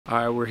All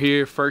right, we're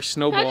here. First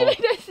snowball.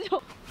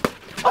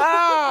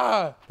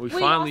 Ah! We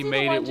finally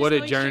made it. What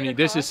a journey.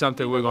 This is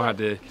something we're gonna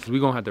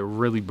have to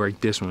really break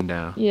this one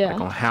down. Yeah.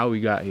 Like on how we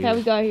got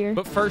here.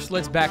 But first,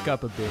 let's back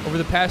up a bit. Over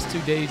the past 2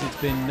 days, it's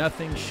been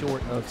nothing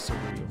short of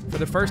surreal. For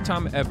the first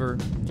time ever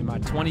in my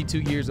 22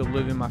 years of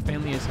living, my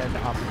family has had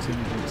the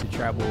opportunity to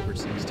travel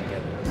overseas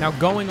together. Now,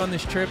 going on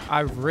this trip,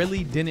 I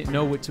really didn't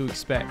know what to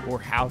expect or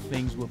how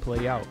things would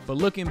play out. But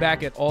looking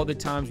back at all the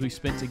times we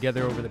spent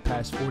together over the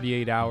past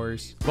 48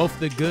 hours, both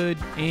the good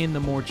and the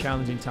more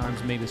challenging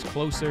times made us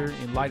closer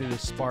and lighted a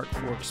spark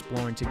for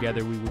exploring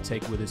together we would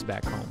take with us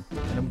back home.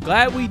 And I'm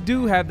glad we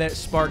do have that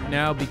spark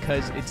now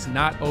because it's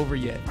not over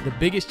yet. The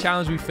biggest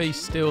challenge we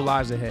face still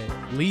lies ahead,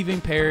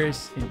 leaving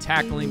Paris and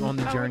tackling on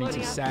the journey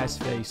to Sass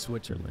Fee,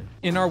 Switzerland.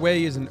 In our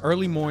way is an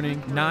early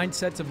morning, 9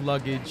 sets of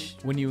luggage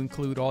when you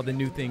include all the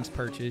new things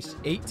purchased,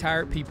 8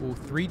 tired people,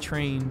 3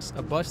 trains,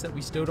 a bus that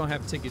we still don't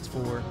have tickets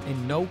for,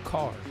 and no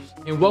cars.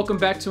 And welcome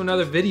back to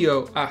another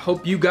video. I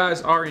hope you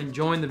guys are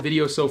enjoying the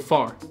video so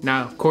far.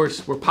 Now, of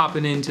course, we're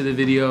popping into the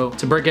video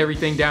to break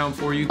everything down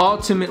for you.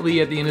 Ultimately,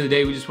 at the end of the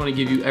day, we just want to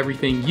give you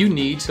everything you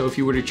need. So if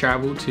you were to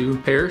travel to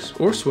Paris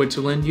or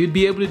Switzerland, you'd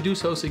be able to do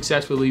so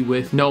successfully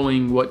with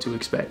knowing what to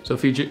expect. So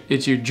if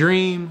it's your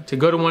dream to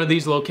go to one of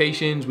these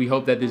locations, we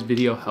hope that this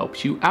video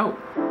helps you out.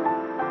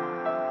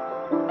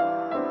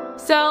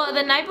 So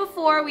the night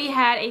before, we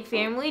had a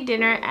family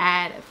dinner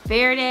at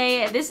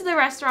Faraday. This is the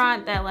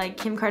restaurant that like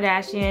Kim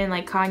Kardashian,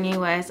 like Kanye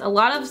West, a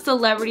lot of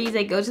celebrities,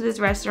 they go to this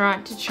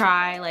restaurant to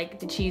try like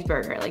the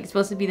cheeseburger. Like it's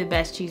supposed to be the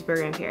best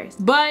cheeseburger in Paris.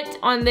 But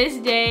on this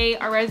day,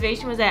 our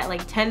reservation was at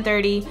like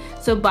 10:30.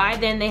 So by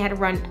then they had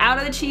run out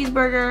of the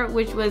cheeseburger,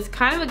 which was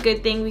kind of a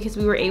good thing because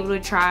we were able to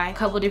try a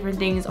couple different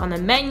things on the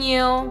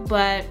menu.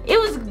 But it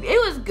was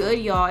good,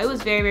 y'all. It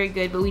was very, very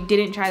good, but we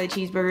didn't try the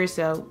cheeseburger,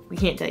 so we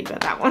can't tell you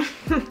about that one.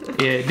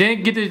 Yeah,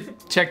 didn't get to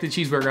check the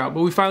cheeseburger out,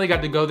 but we finally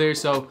got to go there,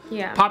 so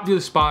yeah. Popped to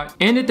the spot.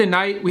 Ended the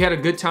night, we had a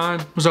good time.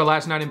 It was our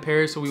last night in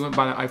Paris, so we went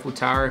by the Eiffel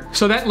Tower.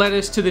 So that led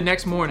us to the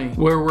next morning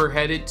where we're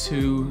headed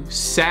to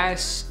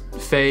Sass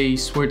Fee,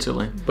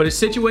 Switzerland. But it's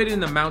situated in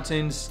the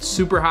mountains,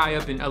 super high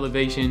up in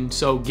elevation.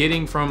 So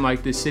getting from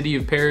like the city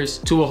of Paris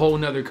to a whole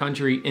nother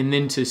country and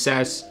then to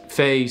Sass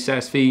Fee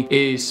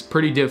is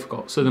pretty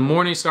difficult. So the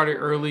morning started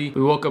early.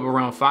 We woke up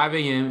around 5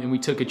 a.m. and we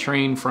took a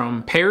train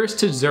from Paris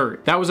to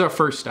Zurich. That was our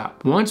first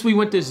stop. Once we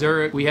went to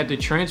Zurich, we had to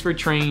transfer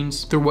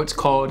trains through what's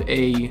called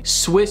a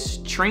Swiss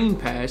train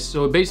pass.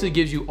 So it basically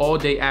gives you all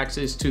day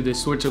access to the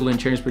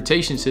Switzerland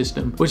transportation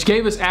system, which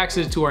gave us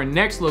access to our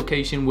next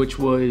location, which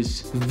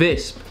was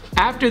Visp.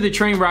 After the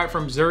train ride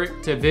from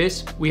Zurich to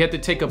Visp, we had to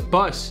take a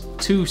bus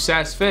to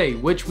Sass Fee,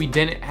 which we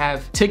didn't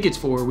have tickets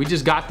for. We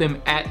just got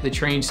them at the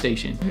train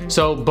station.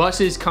 So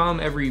buses come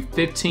every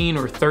 15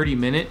 or 30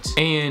 minutes,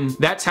 and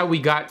that's how we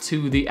got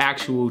to the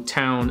actual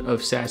town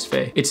of Sass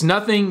Fee. It's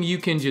nothing you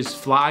can just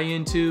fly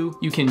into.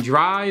 You can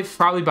drive,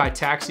 probably by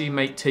taxi,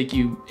 might take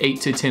you 8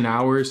 to 10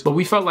 hours, but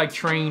we felt like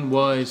train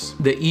was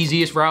the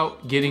easiest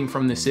route getting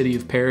from the city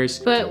of Paris.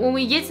 But when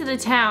we get to the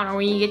town, or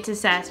when you get to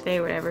Sass Fee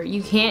or whatever,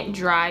 you can't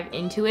drive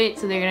into it.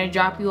 So they're gonna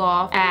drop you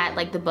off at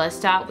like the bus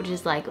stop, which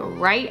is like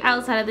right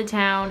outside of the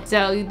town.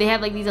 So they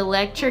have like these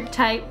electric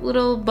type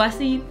little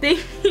bussy thing.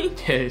 Yeah,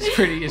 it's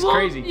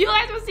crazy. You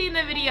guys will see in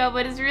the video,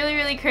 but it's really,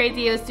 really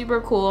crazy. It was super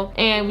cool.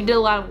 And we did a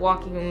lot of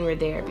walking when we were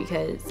there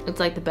because it's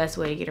like the best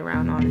way to get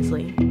around,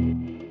 honestly.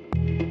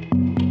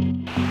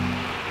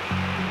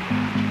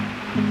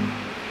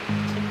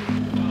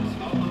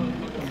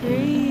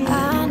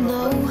 I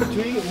know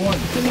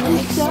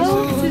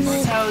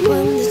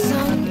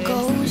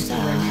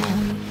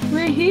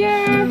We're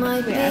here.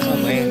 might be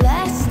the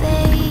last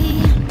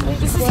day.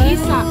 This is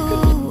Aesop.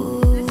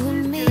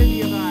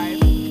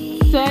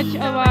 Such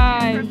a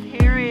vibe.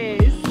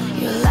 Paris.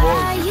 You're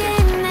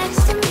lying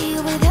next to me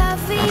with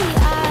heavy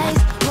eyes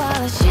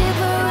while I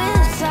shiver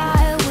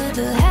inside with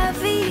a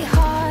heavy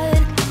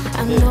heart. I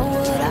know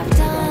what I've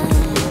done,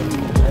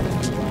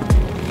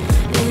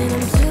 and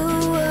I'm too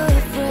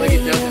afraid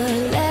to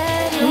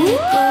let it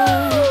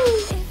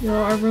go. Yo,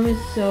 our room is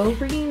so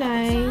freaking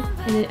nice,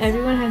 and then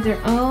everyone has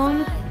their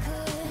own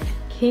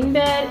king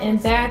bed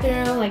and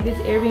bathroom. Like this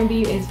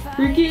Airbnb is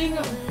freaking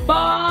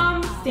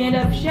bomb. Stand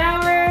up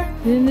shower.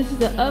 Then this is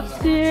the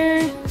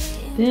upstairs.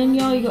 Then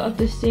y'all, you go up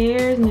the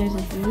stairs and there's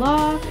this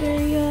loft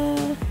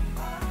area.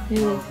 It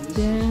goes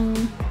down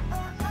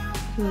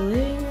to the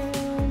living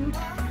room.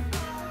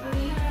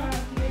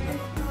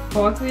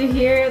 Walk through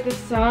here at the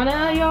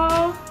sauna,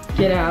 y'all.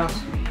 Get out.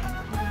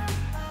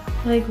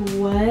 Like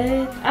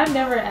what? I've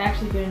never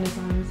actually been in a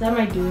sauna, so I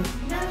might do it.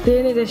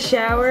 Then there's a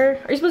shower.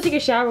 Are you supposed to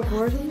take a shower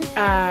before or something?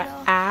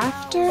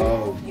 After?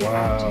 Oh,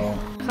 wow.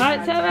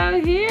 Hot tub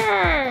out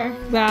here.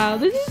 Wow,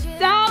 this is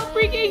so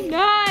freaking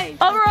nice.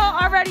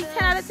 Overall, already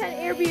 10 out of 10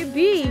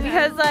 Airbnb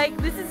because like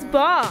this is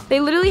bomb.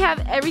 They literally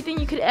have everything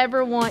you could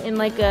ever want in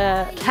like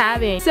a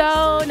cabin.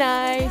 So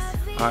nice.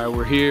 All right,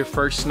 we're here.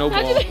 First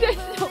snowball.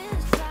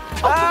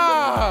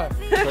 Ah!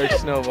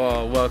 First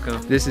snowball,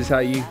 welcome. This is how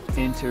you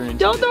enter into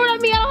Don't throw it at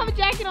me, I don't have a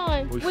jacket get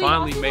on. We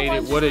finally made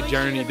it. What a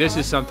journey. This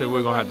is something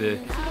we're gonna have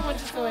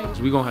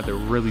to,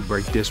 really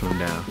break this one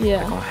down.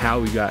 Yeah. Like on how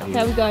we got here.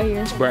 How we got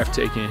here. It's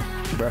breathtaking.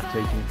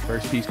 Breathtaking.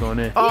 First piece going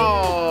in.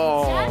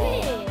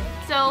 Oh!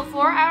 So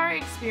for our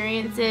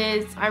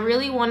experiences, I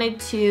really wanted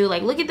to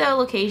like look at the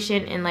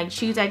location and like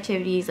choose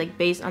activities like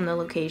based on the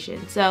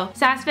location. So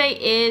Sass Fee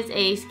is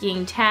a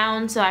skiing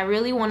town, so I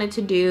really wanted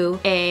to do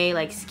a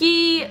like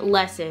ski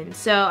lesson.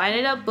 So I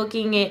ended up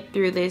booking it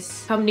through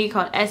this company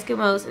called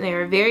Eskimos, and they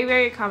were very,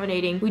 very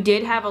accommodating. We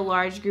did have a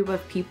large group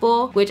of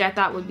people, which I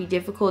thought would be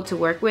difficult to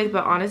work with,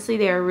 but honestly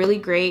they are really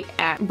great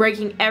at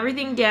breaking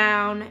everything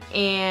down.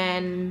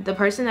 And the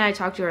person that I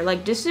talked to, or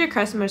like just their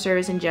customer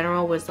service in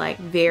general, was like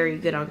very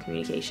good on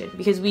communication,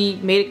 because we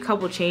made a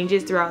couple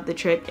changes throughout the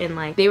trip and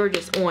like they were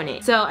just on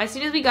it. So as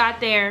soon as we got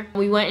there,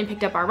 we went and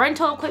picked up our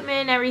rental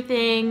equipment and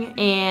everything,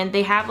 and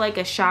they have like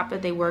a shop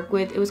that they work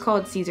with. It was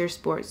called Caesar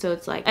Sports, so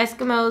it's like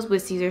Eskimos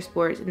with Caesar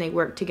Sports, and they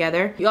work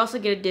together. You also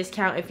get a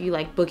discount if you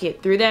like book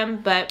it through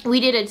them. But we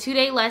did a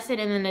 2-day lesson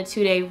and then a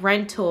 2-day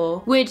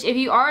rental, which if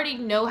you already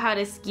know how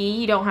to ski,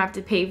 you don't have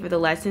to pay for the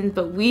lessons,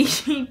 but we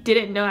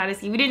didn't know how to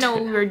ski. We didn't know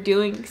what we were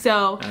doing,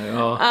 so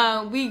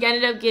we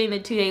ended up getting the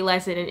 2-day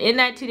lesson, and in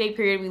that 2-day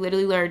period we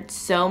literally learned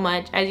so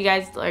much. As you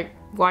guys like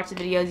watch the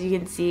videos, you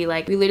can see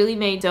like we literally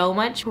made so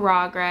much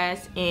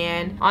progress,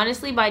 and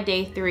honestly by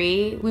day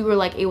 3 we were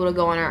like able to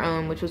go on our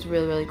own, which was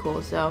really, really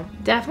cool. So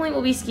definitely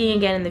we'll be skiing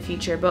again in the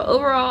future, but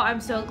overall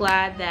I'm so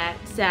glad that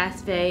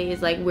Sass Fee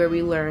is like where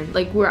we learned,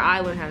 like where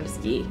I learned how to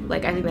ski.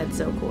 Like I think that's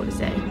so cool to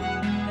say.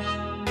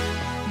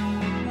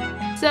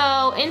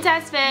 So in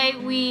Sass Fee,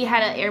 we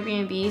had an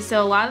Airbnb,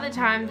 so a lot of the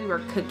times we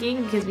were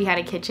cooking because we had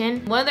a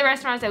kitchen. One of the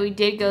restaurants that we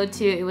did go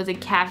to, it was a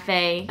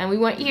cafe, and we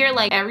went here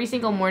like every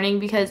single morning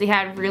because they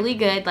had really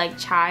good like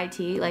chai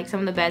tea, like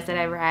some of the best that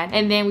I ever had.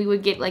 And then we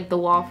would get like the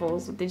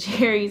waffles with the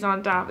cherries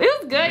on top. It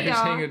was good,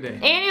 y'all.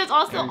 And it was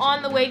also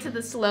on the way to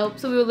the slope,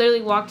 so we would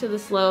literally walk to the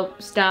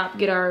slope, stop,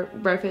 get our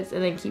breakfast,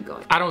 and then keep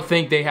going. I don't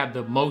think they have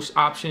the most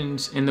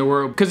options in the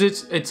world because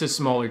it's a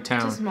smaller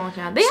town. It's a small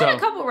town. They had a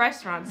couple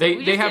restaurants. So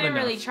we just didn't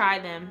really try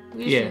them.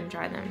 We just didn't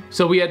try them.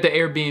 So we had the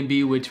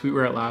Airbnb, which we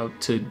were allowed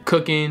to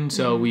cook in.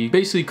 So we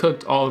basically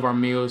cooked all of our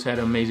meals, had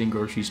an amazing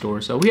grocery store.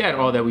 So we had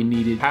all that we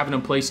needed. Having a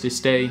place to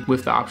stay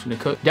with the option to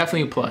cook,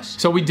 definitely a plus.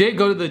 So we did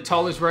go to the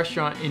tallest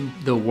restaurant in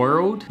the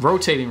world,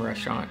 rotating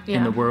restaurant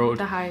in the world.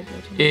 The highest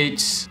rotating.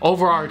 It's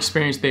overall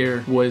experience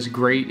there was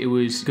great. It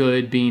was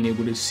good being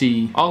able to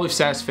see all of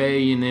Sass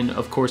Fee, and then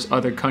of course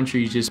other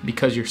countries, just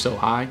because you're so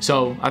high.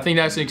 So I think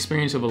that's an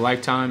experience of a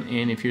lifetime,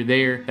 and if you're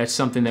there, that's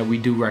something that we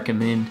do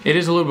recommend. It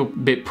is a little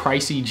bit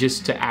pricey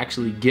just to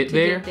actually get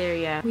there.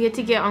 Yeah. We had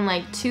to get on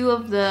like 2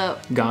 of the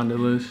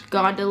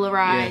gondola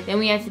rides. Then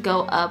we had to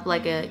go up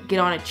like get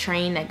on a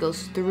train that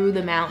goes through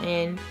the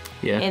mountain.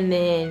 Yeah. And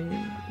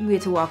then we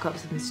had to walk up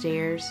some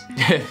stairs.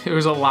 It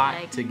was a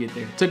lot to get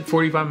there. It took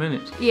 45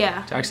 minutes.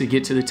 Yeah. To actually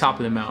get to the top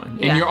of the mountain.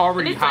 Yeah. And you're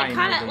already high. It's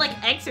like kind of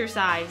like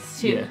exercise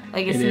too. Yeah,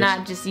 like it's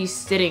not just you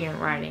sitting and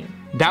riding.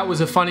 That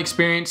was a fun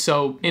experience.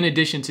 So in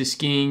addition to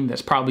skiing,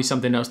 that's probably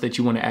something else that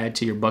you want to add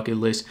to your bucket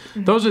list.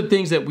 Those are the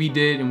things that we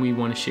did, and we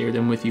want to share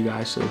them with you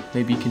guys, so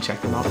maybe you can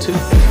check them out too.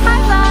 Hi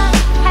vlog,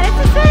 headed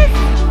to Sass.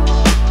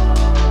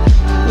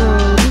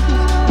 Bro, this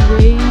is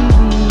crazy.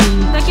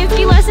 Second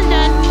ski lesson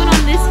done. We went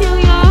on this hill,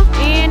 y'all,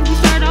 and we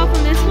started off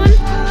on this one.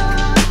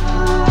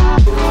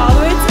 All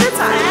the way to the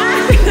top.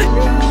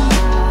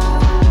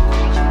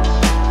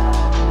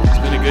 It's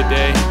been a good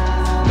day.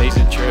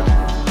 Amazing trip.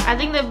 I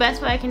think the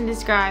best way I can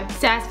describe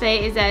Sass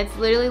Fee is that it's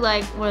literally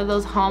like one of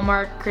those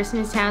Hallmark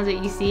Christmas towns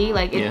that you see.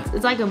 Like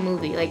it's like a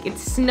movie. Like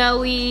it's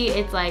snowy,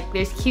 it's like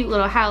there's cute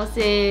little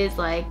houses,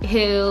 like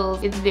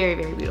hills. It's very,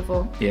 very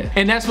beautiful. Yeah,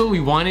 and that's what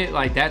we wanted.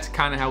 Like that's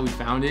kind of how we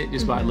found it,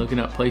 just by looking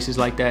up places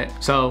like that.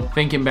 So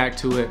thinking back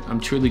to it, I'm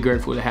truly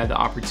grateful to have the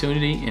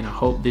opportunity, and I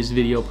hope this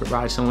video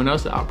provides someone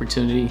else the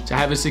opportunity to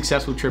have a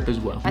successful trip as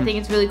well. I think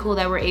it's really cool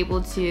that we're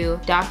able to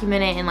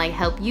document it and like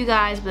help you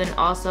guys, but then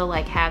also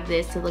like have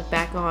this to look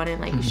back on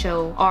and like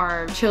show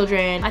our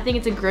children. I think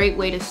it's a great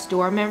way to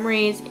store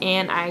memories,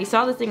 and I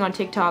saw this thing on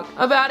TikTok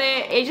about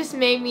it. It just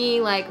made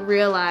me like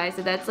realize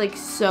that that's like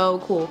so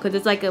cool, because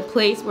it's like a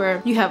place where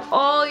you have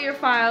all your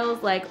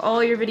files, like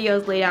all your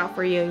videos laid out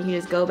for you, and you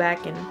just go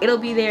back and it'll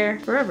be there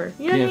forever.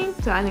 You know what I mean?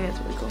 So I think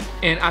that's really cool.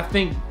 And I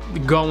think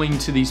going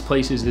to these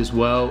places as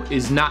well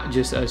is not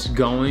just us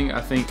going.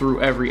 I think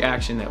through every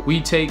action that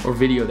we take or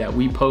video that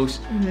we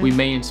post, we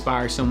may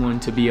inspire someone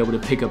to be able to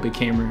pick up a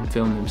camera and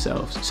film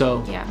themselves.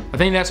 So I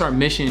think that's our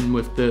mission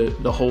with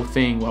the whole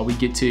thing, while we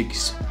get to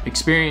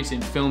experience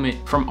and film it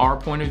from our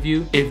point of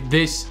view. If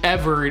this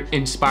ever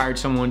inspired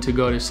someone to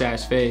go to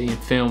Sass Fee and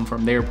film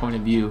from their point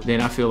of view,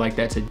 then I feel like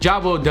that's a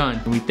job well done.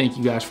 And we thank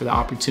you guys for the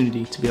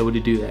opportunity to be able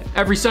to do that.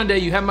 Every Sunday,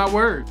 you have my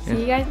word.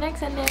 See you guys next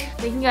Sunday.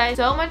 Thank you guys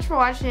so much for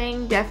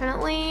watching. Definitely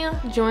definitely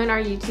join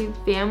our YouTube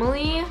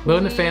family.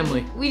 Building a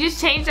family. You just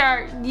changed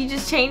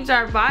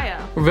our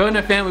bio. We're building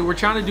a family. We're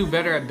trying to do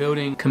better at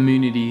building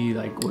community,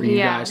 like where you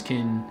guys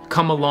can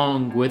come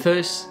along with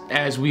us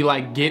as we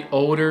like get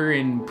older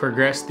and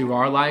progress through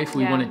our life.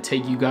 We want to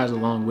take you guys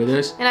along with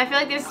us. And I feel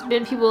like there's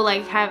been people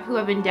like who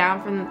have been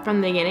down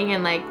from the beginning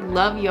and like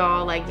love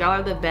y'all. Like y'all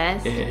are the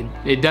best.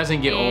 It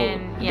doesn't get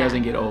old. It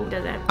doesn't get old.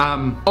 It doesn't.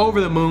 I'm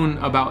over the moon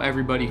about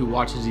everybody who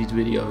watches these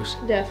videos.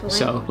 Definitely.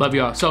 So love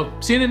y'all. So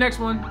see you in the next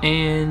one,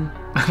 and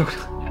I don't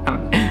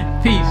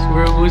know.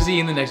 Peace. We'll see you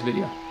in the next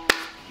video.